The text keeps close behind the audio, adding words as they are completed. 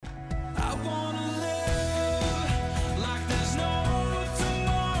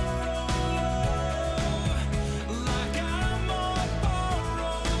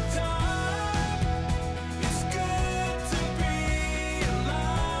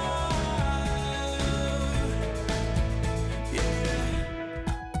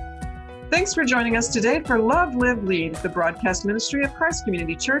Thanks for joining us today for Love, Live, Lead, the broadcast ministry of Christ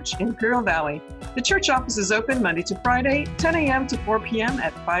Community Church in Imperial Valley. The church office is open Monday to Friday, 10 a.m. to 4 p.m.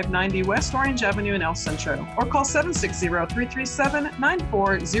 at 590 West Orange Avenue in El Centro, or call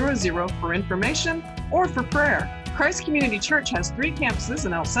 760-337-9400 for information or for prayer. Christ Community Church has 3 campuses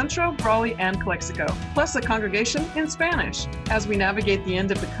in El Centro, Brawley, and Calexico, plus a congregation in Spanish. As we navigate the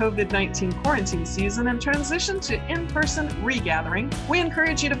end of the COVID-19 quarantine season and transition to in-person regathering, we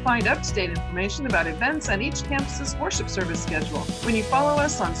encourage you to find up-to-date information about events and each campus's worship service schedule when you follow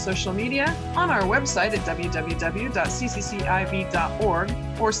us on social media, on our website at www.cccIV.org,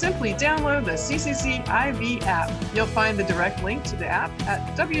 or simply download the CCCIV app. You'll find the direct link to the app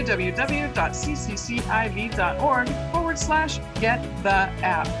at www.cccIV.org/get the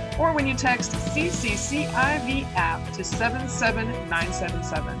app, or when you text CCCIV app to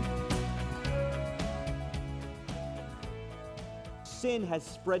 77977. Sin has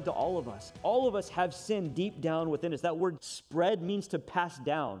spread to all of us. All of us have sin deep down within us. That word spread means to pass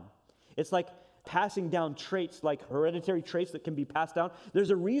down. It's like passing down traits, like hereditary traits that can be passed down. There's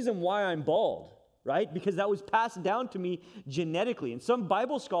a reason why I'm bald, right? Because that was passed down to me genetically. And some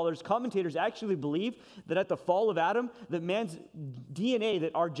Bible scholars, commentators actually believe that at the fall of Adam, that man's DNA,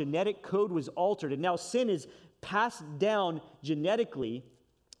 that our genetic code was altered. And now sin is passed down genetically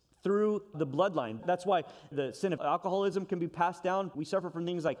through the bloodline. That's why the sin of alcoholism can be passed down. We suffer from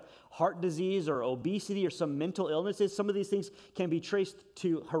things like heart disease or obesity or some mental illnesses. Some of these things can be traced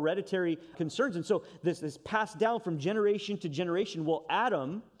to hereditary concerns. And so this is passed down from generation to generation. Well,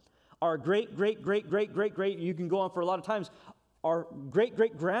 Adam, our great, you can go on for a lot of times, our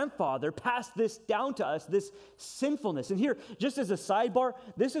great-great-grandfather passed this down to us, this sinfulness. And here, just as a sidebar,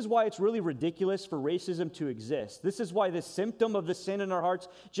 this is why it's really ridiculous for racism to exist. This is why this symptom of the sin in our hearts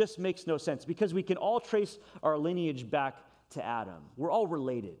just makes no sense, because we can all trace our lineage back to Adam. We're all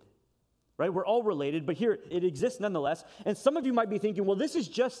related, right? We're all related, but here it exists nonetheless. And some of you might be thinking, well, this is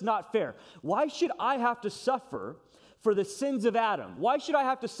just not fair. Why should I have to suffer for the sins of Adam? Why should I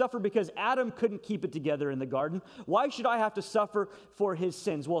have to suffer because Adam couldn't keep it together in the garden? Why should I have to suffer for his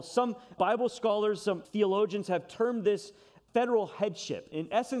sins? Well, some Bible scholars, some theologians have termed this federal headship. In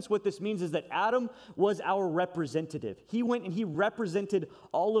essence, what this means is that Adam was our representative. He went and he represented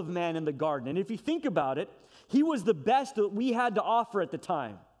all of man in the garden. And if you think about it, he was the best that we had to offer at the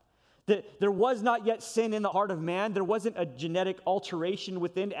time. That there was not yet sin in the heart of man. There wasn't a genetic alteration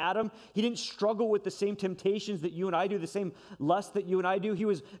within Adam. He didn't struggle with the same temptations that you and I do, the same lust that you and I do. He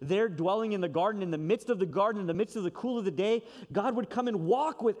was there dwelling in the garden, in the midst of the garden, in the midst of the cool of the day. God would come and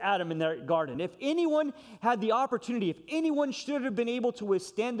walk with Adam in that garden. If anyone had the opportunity, if anyone should have been able to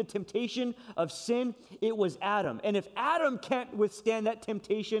withstand the temptation of sin, it was Adam. And if Adam can't withstand that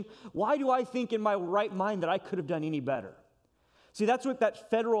temptation, why do I think in my right mind that I could have done any better? See, that's what that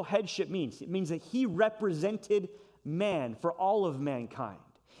federal headship means. It means that he represented man for all of mankind.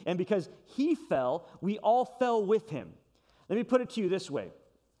 And because he fell, we all fell with him. Let me put it to you this way.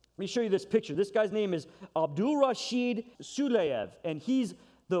 Let me show you this picture. This guy's name is Abdulrashid Sulayev, and he's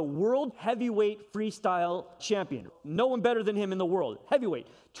the world heavyweight freestyle champion. No one better than him in the world. Heavyweight,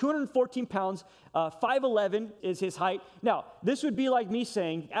 214 pounds, 5'11" is his height. Now, this would be like me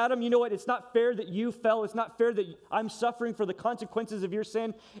saying, Adam, you know what? It's not fair that you fell. It's not fair that I'm suffering for the consequences of your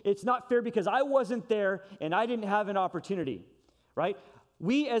sin. It's not fair because I wasn't there and I didn't have an opportunity, right?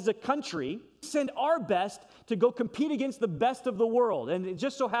 We as a country send our best to go compete against the best of the world. And it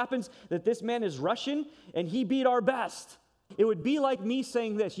just so happens that this man is Russian and he beat our best. It would be like me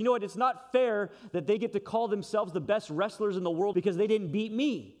saying this, you know what, it's not fair that they get to call themselves the best wrestlers in the world because they didn't beat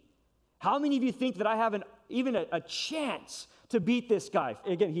me. How many of you think that I have even a chance to beat this guy?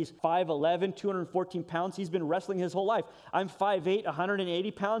 Again, he's 5'11", 214 pounds. He's been wrestling his whole life. I'm 5'8",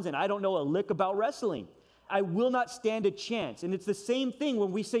 180 pounds, and I don't know a lick about wrestling. I will not stand a chance. And it's the same thing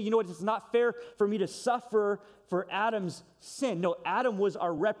when we say, you know what, it's not fair for me to suffer for Adam's sin. No, Adam was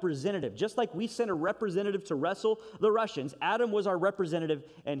our representative. Just like we sent a representative to wrestle the Russians, Adam was our representative,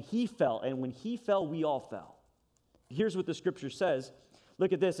 and he fell. And when he fell, we all fell. Here's what the scripture says.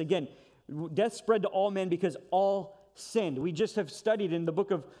 Look at this. Again, death spread to all men because all sinned. We just have studied in the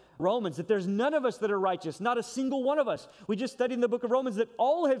book of Romans that there's none of us that are righteous, not a single one of us. We just studied in the book of Romans that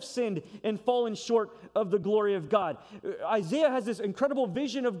all have sinned and fallen short of the glory of God. Isaiah has this incredible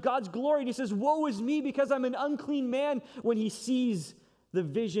vision of God's glory, and he says, woe is me because I'm an unclean man, when he sees the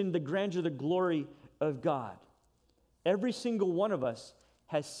vision, the grandeur, the glory of God. Every single one of us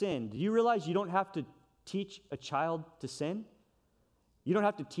has sinned. Do you realize you don't have to teach a child to sin? You don't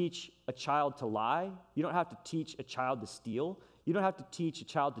have to teach a child to lie. You don't have to teach a child to steal. You don't have to teach a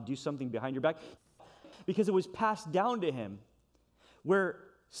child to do something behind your back, because it was passed down to him. Where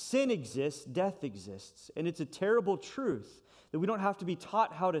sin exists, death exists. And it's a terrible truth that we don't have to be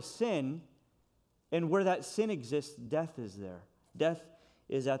taught how to sin. And where that sin exists, death is there. Death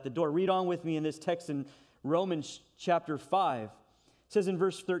is at the door. Read on with me in this text in Romans chapter 5. It says in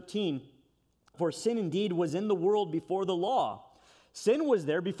verse 13, "For sin indeed was in the world before the law." Sin was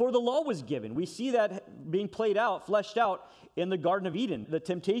there before the law was given. We see that being played out, fleshed out in the Garden of Eden. The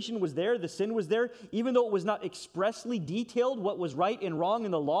temptation was there, the sin was there. Even though it was not expressly detailed what was right and wrong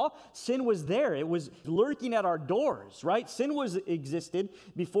in the law, sin was there. It was lurking at our doors, right? Sin existed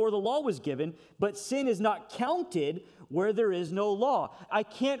before the law was given, but sin is not counted where there is no law. I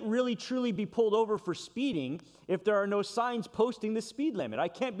can't really truly be pulled over for speeding if there are no signs posting the speed limit. I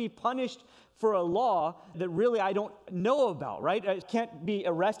can't be punished for a law that really I don't know about, right? I can't be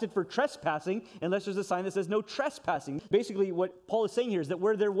arrested for trespassing unless there's a sign that says no trespassing. Basically, what Paul is saying here is that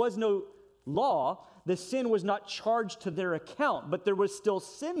where there was no law, the sin was not charged to their account, but there was still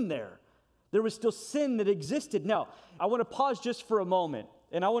sin there. There was still sin that existed. Now, I want to pause just for a moment,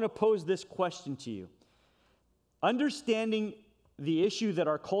 and I want to pose this question to you. Understanding the issue that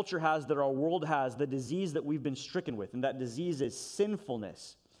our culture has, that our world has, the disease that we've been stricken with, and that disease is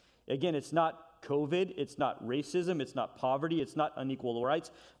sinfulness. Again, it's not COVID, it's not racism, it's not poverty, it's not unequal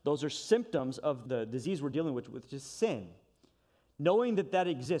rights. Those are symptoms of the disease we're dealing with, which is sin. Knowing that that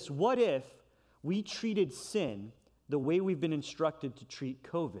exists, what if we treated sin the way we've been instructed to treat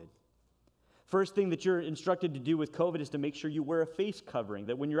COVID? First thing that you're instructed to do with COVID is to make sure you wear a face covering,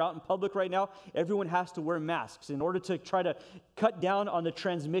 that when you're out in public right now, everyone has to wear masks in order to try to cut down on the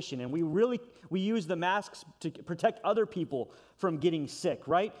transmission. And we use the masks to protect other people from getting sick,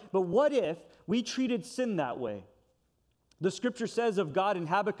 right? But what if we treated sin that way? The scripture says of God in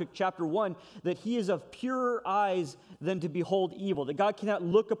Habakkuk chapter 1 that he is of purer eyes than to behold evil, that God cannot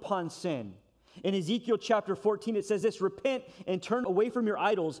look upon sin. In Ezekiel chapter 14, it says this, "Repent and turn away from your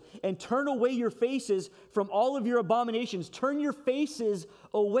idols and turn away your faces from all of your abominations." Turn your faces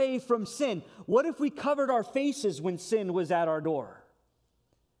away from sin. What if we covered our faces when sin was at our door?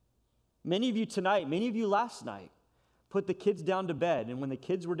 Many of you tonight, many of you last night, put the kids down to bed. And when the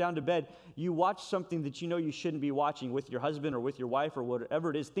kids were down to bed, you watched something that you know you shouldn't be watching with your husband or with your wife or whatever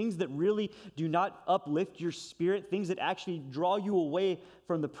it is. Things that really do not uplift your spirit. Things that actually draw you away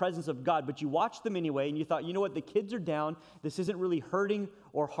from the presence of God. But you watched them anyway and you thought, you know what, the kids are down. This isn't really hurting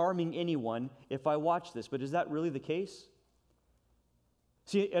or harming anyone if I watch this. But is that really the case?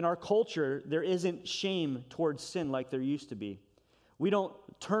 See, in our culture, there isn't shame towards sin like there used to be. We don't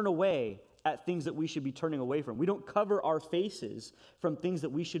turn away at things that we should be turning away from. We don't cover our faces from things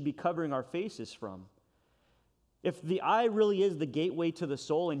that we should be covering our faces from. If the eye really is the gateway to the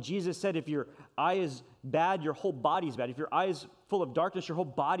soul, and Jesus said if your eye is bad, your whole body's bad. If your eye is full of darkness, your whole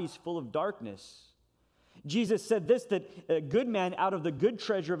body's full of darkness. Jesus said this, that a good man out of the good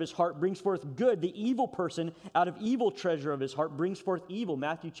treasure of his heart brings forth good. The evil person out of evil treasure of his heart brings forth evil.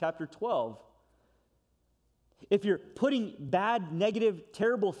 Matthew chapter 12. If you're putting bad, negative,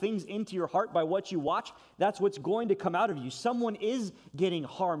 terrible things into your heart by what you watch, that's what's going to come out of you. Someone is getting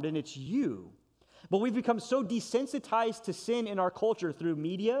harmed, and it's you. But we've become so desensitized to sin in our culture through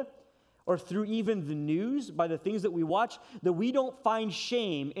media or through even the news, by the things that we watch, that we don't find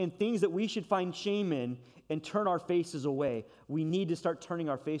shame in things that we should find shame in and turn our faces away. We need to start turning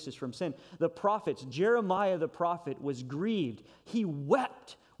our faces from sin. The prophets, Jeremiah the prophet was grieved. He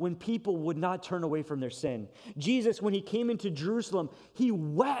wept when people would not turn away from their sin. Jesus, when he came into Jerusalem, he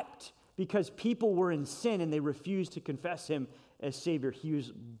wept because people were in sin and they refused to confess him as Savior. He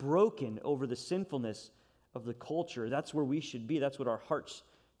was broken over the sinfulness of the culture. That's where we should be. That's what our hearts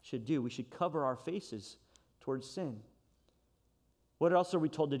should do. We should cover our faces towards sin. What else are we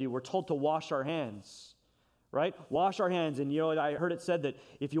told to do? We're told to wash our hands, right? Wash our hands. And you know, I heard it said that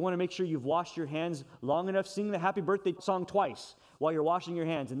if you want to make sure you've washed your hands long enough, sing the happy birthday song twice while you're washing your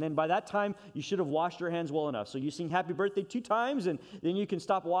hands. And then by that time, you should have washed your hands well enough. So you sing happy birthday 2 times, and then you can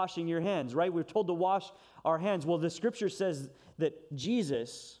stop washing your hands, right? We're told to wash our hands. Well, the scripture says that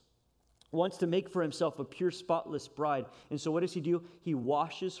Jesus wants to make for himself a pure, spotless bride. And so what does he do? He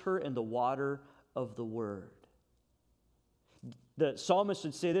washes her in the water of the word. The psalmist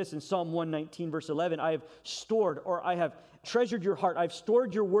would say this in Psalm 119, verse 11, I have stored, or I have treasured your heart. I've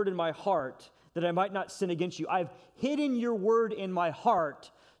stored your word in my heart that I might not sin against you. I've hidden your word in my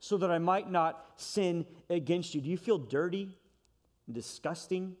heart so that I might not sin against you. Do you feel dirty and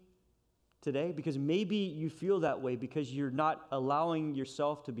disgusting today? Because maybe you feel that way because you're not allowing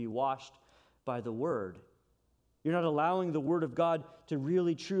yourself to be washed by the word. You're not allowing the Word of God to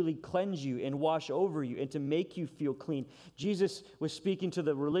really, truly cleanse you and wash over you and to make you feel clean. Jesus was speaking to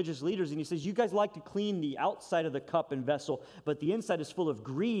the religious leaders, and he says, you guys like to clean the outside of the cup and vessel, but the inside is full of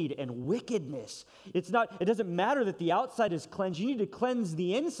greed and wickedness. It doesn't matter that the outside is cleansed. You need to cleanse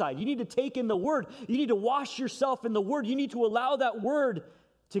the inside. You need to take in the Word. You need to wash yourself in the Word. You need to allow that Word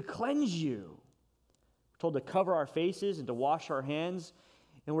to cleanse you. We're told to cover our faces and to wash our hands.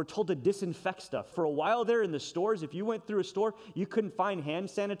 And we're told to disinfect stuff. For a while there in the stores, if you went through a store, you couldn't find hand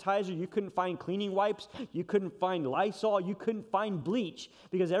sanitizer, you couldn't find cleaning wipes, you couldn't find Lysol, you couldn't find bleach,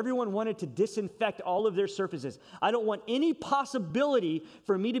 because everyone wanted to disinfect all of their surfaces. I don't want any possibility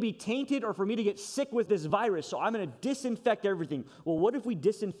for me to be tainted or for me to get sick with this virus, so I'm going to disinfect everything. Well, what if we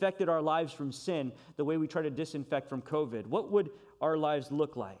disinfected our lives from sin the way we try to disinfect from COVID? What would our lives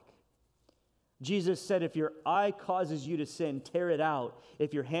look like? Jesus said, if your eye causes you to sin, tear it out.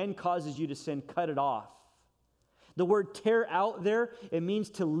 If your hand causes you to sin, cut it off. The word tear out there, it means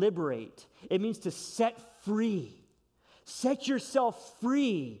to liberate. It means to set free. Set yourself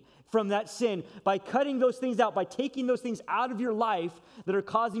free from that sin by cutting those things out, by taking those things out of your life that are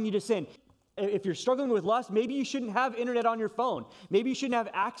causing you to sin. If you're struggling with lust, maybe you shouldn't have internet on your phone. Maybe you shouldn't have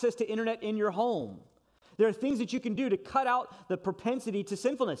access to internet in your home. There are things that you can do to cut out the propensity to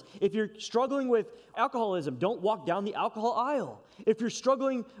sinfulness. If you're struggling with alcoholism, don't walk down the alcohol aisle. If you're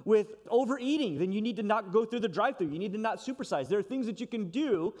struggling with overeating, then you need to not go through the drive-thru. You need to not supersize. There are things that you can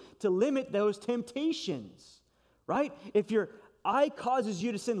do to limit those temptations, right? If your eye causes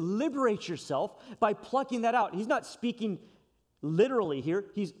you to sin, liberate yourself by plucking that out. He's not speaking literally here.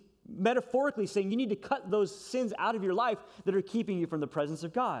 He's metaphorically saying you need to cut those sins out of your life that are keeping you from the presence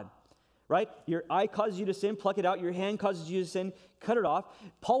of God. Right? Your eye causes you to sin, pluck it out. Your hand causes you to sin, cut it off.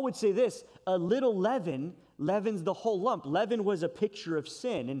 Paul would say this, a little leaven leavens the whole lump. Leaven was a picture of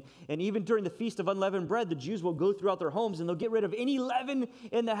sin. And even during the Feast of Unleavened Bread, the Jews will go throughout their homes and they'll get rid of any leaven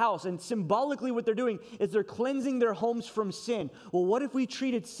in the house. And symbolically what they're doing is they're cleansing their homes from sin. Well, what if we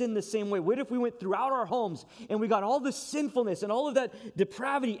treated sin the same way? What if we went throughout our homes and we got all the sinfulness and all of that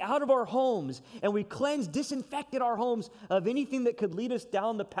depravity out of our homes and we cleansed, disinfected our homes of anything that could lead us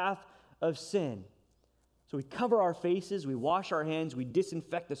down the path of sin? So we cover our faces, we wash our hands, we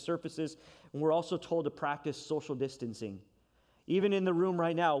disinfect the surfaces, and we're also told to practice social distancing. Even in the room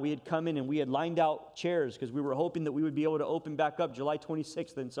right now, we had come in and we had lined out chairs because we were hoping that we would be able to open back up July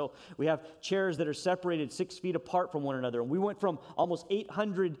 26th. And so we have chairs that are separated 6 feet apart from one another. And we went from almost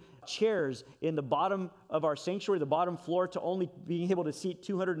 800 chairs in the bottom of our sanctuary, the bottom floor, to only being able to seat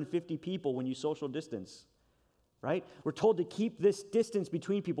 250 people when you social distance. Right? We're told to keep this distance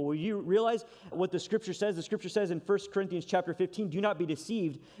between people. Will you realize what the Scripture says? The Scripture says in 1 Corinthians chapter 15, do not be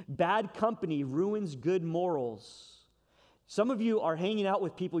deceived. Bad company ruins good morals. Some of you are hanging out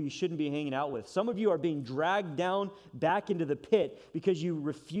with people you shouldn't be hanging out with. Some of you are being dragged down back into the pit because you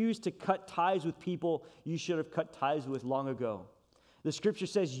refuse to cut ties with people you should have cut ties with long ago. The Scripture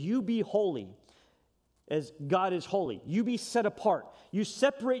says, you be holy as God is holy. You be set apart. You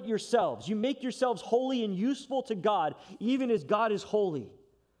separate yourselves. You make yourselves holy and useful to God, even as God is holy.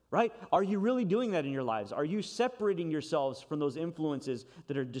 Right? Are you really doing that in your lives? Are you separating yourselves from those influences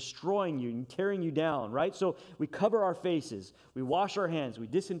that are destroying you and tearing you down? Right? So we cover our faces. We wash our hands. We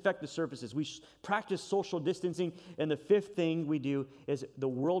disinfect the surfaces. We practice social distancing. And the fifth thing we do is the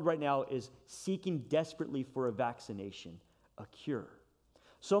world right now is seeking desperately for a vaccination, a cure.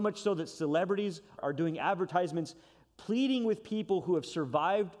 So much so that celebrities are doing advertisements pleading with people who have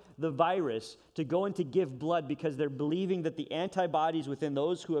survived the virus to go and to give blood because they're believing that the antibodies within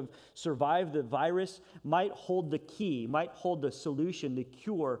those who have survived the virus might hold the key, might hold the solution, the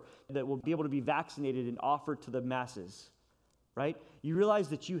cure that will be able to be vaccinated and offered to the masses. Right? You realize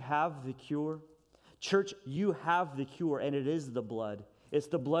that you have the cure? Church, you have the cure, and it is the blood. It's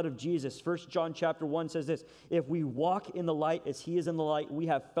the blood of Jesus. 1 John chapter 1 says this, if we walk in the light as he is in the light, we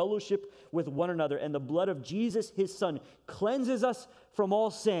have fellowship with one another, and the blood of Jesus, his son, cleanses us from all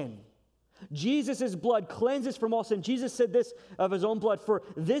sin. Jesus' blood cleanses from all sin. Jesus said this of his own blood, for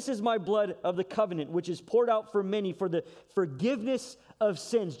this is my blood of the covenant, which is poured out for many for the forgiveness of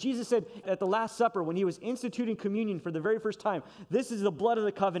sins. Jesus said at the Last Supper, when he was instituting communion for the very first time, this is the blood of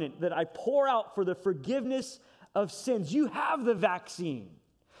the covenant that I pour out for the forgiveness of sins. You have the vaccine.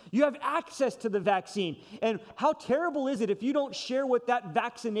 You have access to the vaccine. And how terrible is it if you don't share what that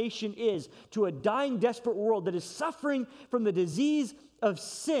vaccination is to a dying, desperate world that is suffering from the disease of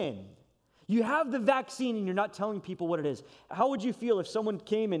sin? You have the vaccine and you're not telling people what it is. How would you feel if someone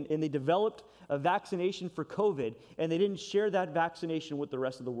came and they developed a vaccination for COVID and they didn't share that vaccination with the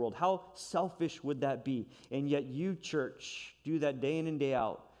rest of the world? How selfish would that be? And yet you, church, do that day in and day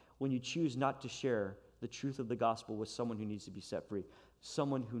out when you choose not to share the truth of the gospel with someone who needs to be set free,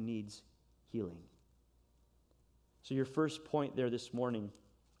 someone who needs healing. So your first point there this morning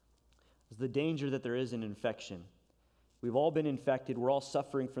is the danger that there is in infection. We've all been infected. We're all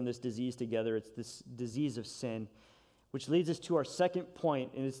suffering from this disease together. It's this disease of sin, which leads us to our second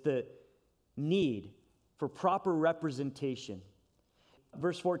point, and it's the need for proper representation.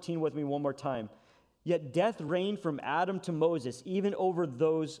 Verse 14 with me one more time. Yet death reigned from Adam to Moses, even over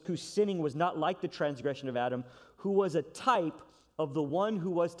those whose sinning was not like the transgression of Adam, who was a type of the one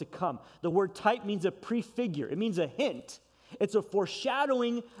who was to come. The word type means a prefigure. It means a hint. It's a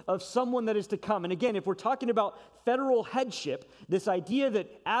foreshadowing of someone that is to come. And again, if we're talking about federal headship, this idea that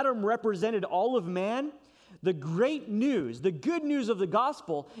Adam represented all of man, the great news, the good news of the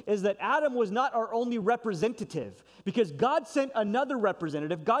gospel is that Adam was not our only representative, because God sent another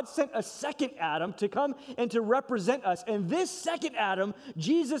representative. God sent a second Adam to come and to represent us. And this second Adam,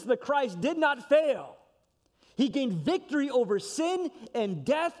 Jesus the Christ, did not fail. He gained victory over sin and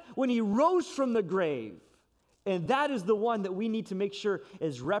death when he rose from the grave. And that is the one that we need to make sure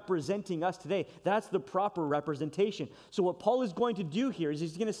is representing us today. That's the proper representation. So what Paul is going to do here is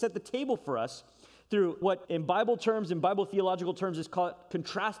he's going to set the table for us through what in Bible terms, in Bible theological terms, is called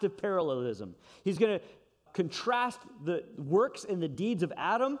contrastive parallelism. He's going to contrast the works and the deeds of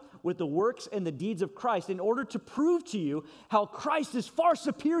Adam with the works and the deeds of Christ in order to prove to you how Christ is far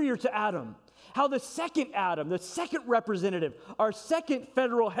superior to Adam. How the second Adam, the second representative, our second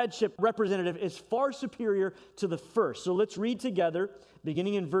federal headship representative is far superior to the first. So let's read together,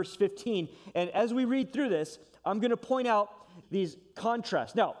 beginning in verse 15. And as we read through this, I'm going to point out these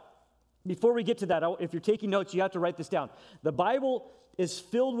contrasts. Now, before we get to that, if you're taking notes, you have to write this down. The Bible is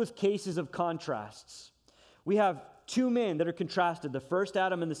filled with cases of contrasts. We have two men that are contrasted, the first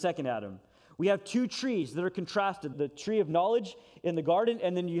Adam and the second Adam. We have two trees that are contrasted, the tree of knowledge in the garden,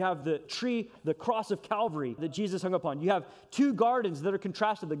 and then you have the tree, the cross of Calvary that Jesus hung upon. You have two gardens that are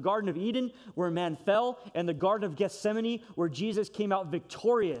contrasted, the Garden of Eden, where man fell, and the Garden of Gethsemane, where Jesus came out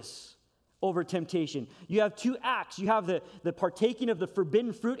victorious over temptation. You have two acts. You have the partaking of the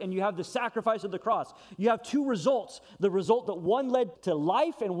forbidden fruit, and you have the sacrifice of the cross. You have two results, the result that one led to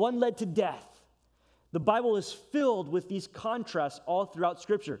life and one led to death. The Bible is filled with these contrasts all throughout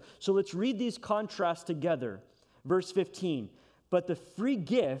Scripture. So let's read these contrasts together. Verse 15, but the free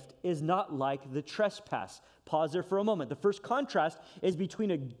gift is not like the trespass. Pause there for a moment. The first contrast is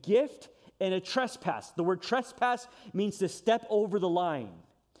between a gift and a trespass. The word trespass means to step over the line.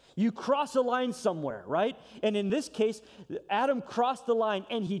 You cross a line somewhere, right? And in this case, Adam crossed the line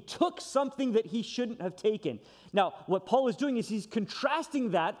and he took something that he shouldn't have taken. Now, what Paul is doing is he's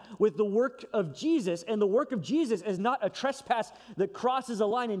contrasting that with the work of Jesus, and the work of Jesus is not a trespass that crosses a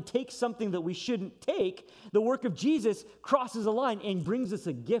line and takes something that we shouldn't take. The work of Jesus crosses a line and brings us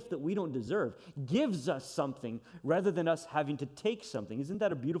a gift that we don't deserve, gives us something rather than us having to take something. Isn't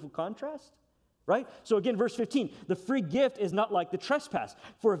that a beautiful contrast? Right? So again, verse 15, the free gift is not like the trespass.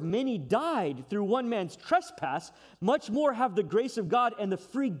 For if many died through one man's trespass, much more have the grace of God and the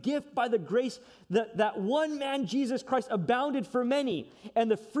free gift by the grace that one man, Jesus Christ, abounded for many. And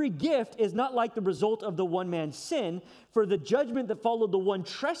the free gift is not like the result of the one man's sin. For the judgment that followed the one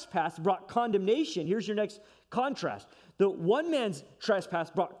trespass brought condemnation. Here's your next contrast. The one man's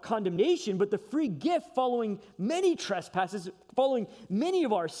trespass brought condemnation, but the free gift following many trespasses, following many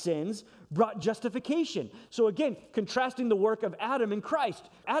of our sins, brought justification. So again, contrasting the work of Adam and Christ.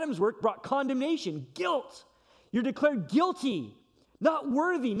 Adam's work brought condemnation, guilt. You're declared guilty, not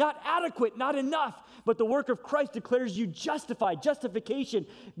worthy, not adequate, not enough. But the work of Christ declares you justified. Justification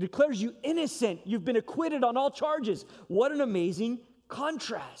declares you innocent. You've been acquitted on all charges. What an amazing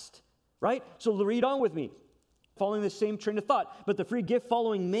contrast, right? So read on with me. Following the same train of thought. But the free gift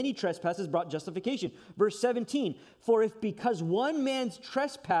following many trespasses brought justification. Verse 17, for if because one man's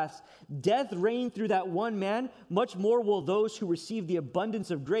trespass death reigned through that one man, much more will those who receive the abundance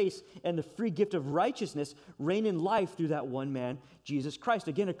of grace and the free gift of righteousness reign in life through that one man, Jesus Christ.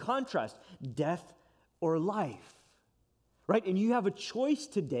 Again, a contrast, death or life, right? And you have a choice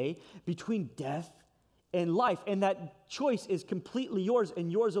today between death and life, and that choice is completely yours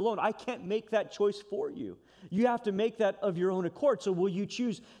and yours alone. I can't make that choice for you. You have to make that of your own accord. So will you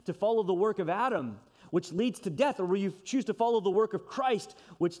choose to follow the work of Adam, which leads to death, or will you choose to follow the work of Christ,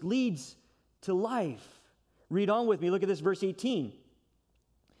 which leads to life? Read on with me. Look at this, verse 18. It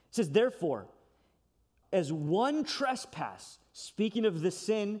says, therefore, as one trespass, speaking of the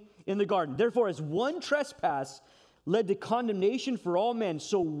sin in the garden, therefore, as one trespass led to condemnation for all men,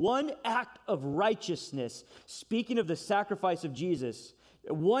 so one act of righteousness, speaking of the sacrifice of Jesus,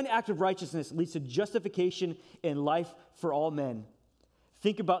 one act of righteousness leads to justification and life for all men.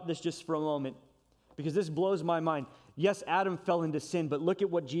 Think about this just for a moment, because this blows my mind. Yes, Adam fell into sin, but look at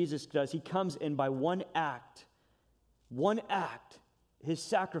what Jesus does. He comes in by one act, his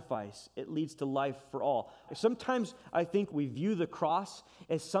sacrifice, it leads to life for all. Sometimes I think we view the cross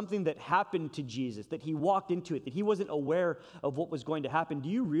as something that happened to Jesus, that he walked into it, that he wasn't aware of what was going to happen. Do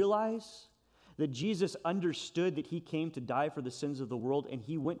you realize that Jesus understood that he came to die for the sins of the world, and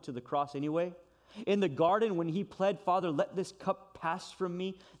he went to the cross anyway? In the garden, when he pled, Father, let this cup pass from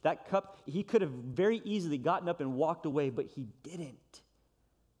me, that cup, he could have very easily gotten up and walked away, but he didn't.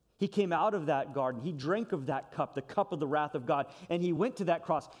 He came out of that garden. He drank of that cup, the cup of the wrath of God, and he went to that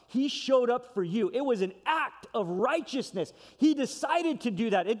cross. He showed up for you. It was an act of righteousness. He decided to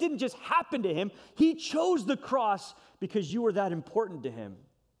do that. It didn't just happen to him. He chose the cross because you were that important to him.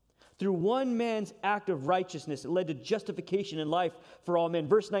 Through one man's act of righteousness, it led to justification in life for all men.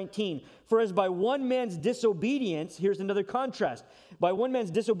 Verse 19, for as by one man's disobedience, here's another contrast. By one man's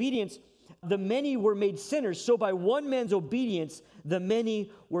disobedience, the many were made sinners, so by one man's obedience, the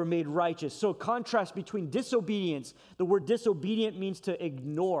many were made righteous. So contrast between disobedience. The word disobedient means to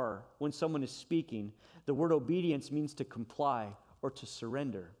ignore when someone is speaking. The word obedience means to comply or to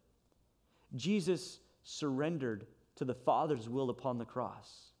surrender. Jesus surrendered to the Father's will upon the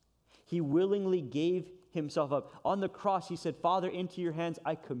cross. He willingly gave himself up. On the cross, he said, Father, into your hands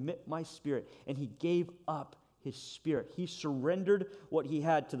I commit my spirit. And he gave up his spirit. He surrendered what he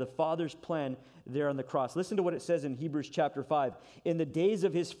had to the Father's plan there on the cross. Listen to what it says in Hebrews chapter 5. In the days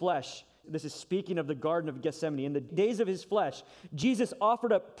of his flesh, this is speaking of the Garden of Gethsemane. In the days of his flesh, Jesus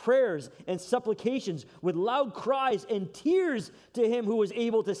offered up prayers and supplications with loud cries and tears to him who was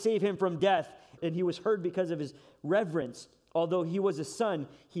able to save him from death. And he was heard because of his reverence. Although he was a son,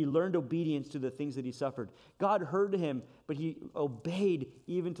 he learned obedience to the things that he suffered. God heard him, but he obeyed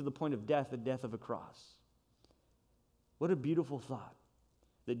even to the point of death, the death of a cross. What a beautiful thought,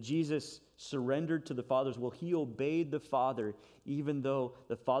 that Jesus surrendered to the Father's will. He obeyed the Father, even though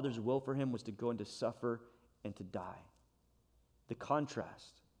the Father's will for him was to go and to suffer and to die. The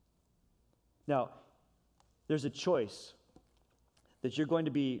contrast. Now, there's a choice that you're going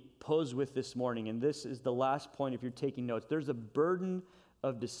to be posed with this morning, and this is the last point if you're taking notes. There's a burden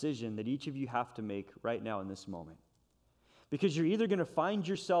of decision that each of you have to make right now in this moment. Because you're either going to find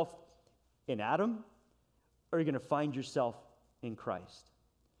yourself in Adam, or you're going to find yourself in Christ.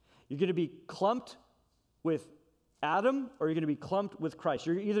 You're going to be clumped with Adam, or you're going to be clumped with Christ.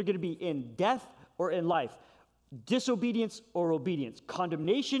 You're either going to be in death or in life. Disobedience or obedience,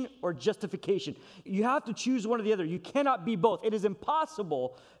 condemnation or justification. You have to choose one or the other. You cannot be both. It is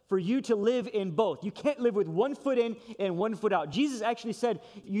impossible for you to live in both. You can't live with one foot in and one foot out. Jesus actually said,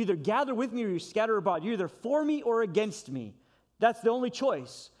 you either gather with me or you scatter abroad. You're either for me or against me. That's the only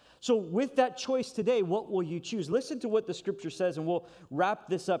choice. So with that choice today, what will you choose? Listen to what the scripture says, and we'll wrap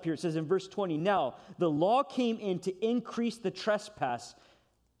this up here. It says in verse 20, now the law came in to increase the trespass.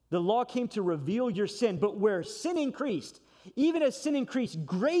 The law came to reveal your sin, but where sin increased, even as sin increased,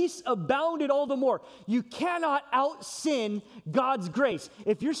 grace abounded all the more. You cannot out-sin God's grace.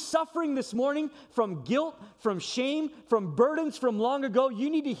 If you're suffering this morning from guilt, from shame, from burdens from long ago, you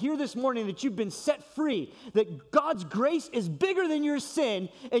need to hear this morning that you've been set free, that God's grace is bigger than your sin,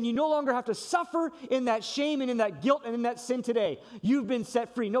 and you no longer have to suffer in that shame and in that guilt and in that sin today. You've been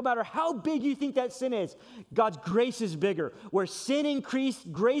set free. No matter how big you think that sin is, God's grace is bigger. Where sin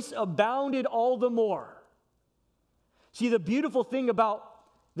increased, grace abounded all the more. See, the beautiful thing about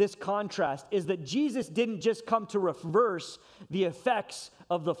this contrast is that Jesus didn't just come to reverse the effects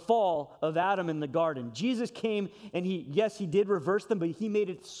of the fall of Adam in the garden. Jesus came and he did reverse them, but he made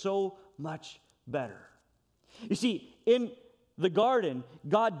it so much better. You see, in the garden,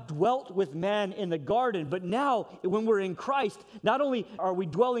 God dwelt with man in the garden, but now when we're in Christ, not only are we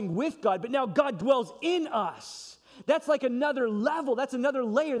dwelling with God, but now God dwells in us. That's like another level. That's another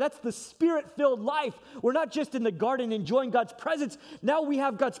layer. That's the Spirit-filled life. We're not just in the garden enjoying God's presence. Now we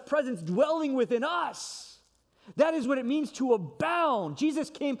have God's presence dwelling within us. That is what it means to abound.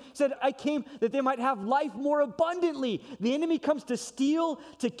 Jesus said, I came that they might have life more abundantly. The enemy comes to steal,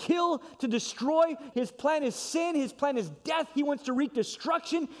 to kill, to destroy. His plan is sin. His plan is death. He wants to wreak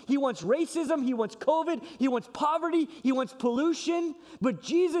destruction. He wants racism. He wants COVID. He wants poverty. He wants pollution. But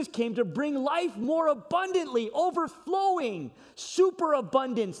Jesus came to bring life more abundantly, overflowing,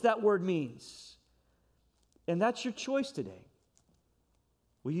 superabundance, that word means. And that's your choice today.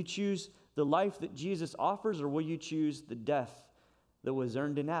 Will you choose the life that Jesus offers, or will you choose the death that was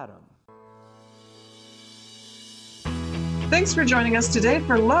earned in Adam? Thanks for joining us today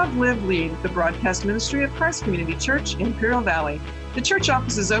for Love, Live, Lead, the broadcast ministry of Christ Community Church, Imperial Valley. The church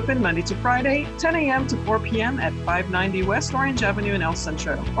office is open Monday to Friday, 10 a.m. to 4 p.m. at 590 West Orange Avenue in El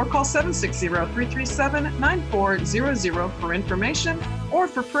Centro, or call 760-337-9400 for information or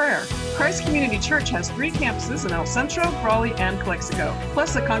for prayer. Christ Community Church has 3 campuses in El Centro, Brawley, and Calexico,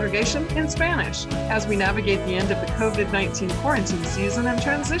 plus a congregation in Spanish. As we navigate the end of the COVID-19 quarantine season and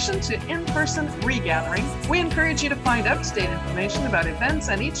transition to in-person regathering, we encourage you to find up-to-date information about events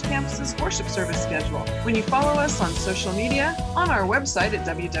and each campus's worship service schedule when you follow us on social media, on our website at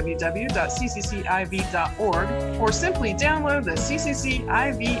www.cccIV.org, or simply download the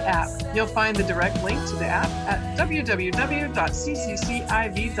CCCIV app. You'll find the direct link to the app at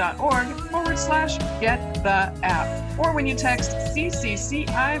www.cccIV.org/get-the-app, or when you text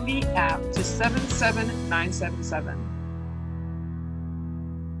CCCIV app to 77977.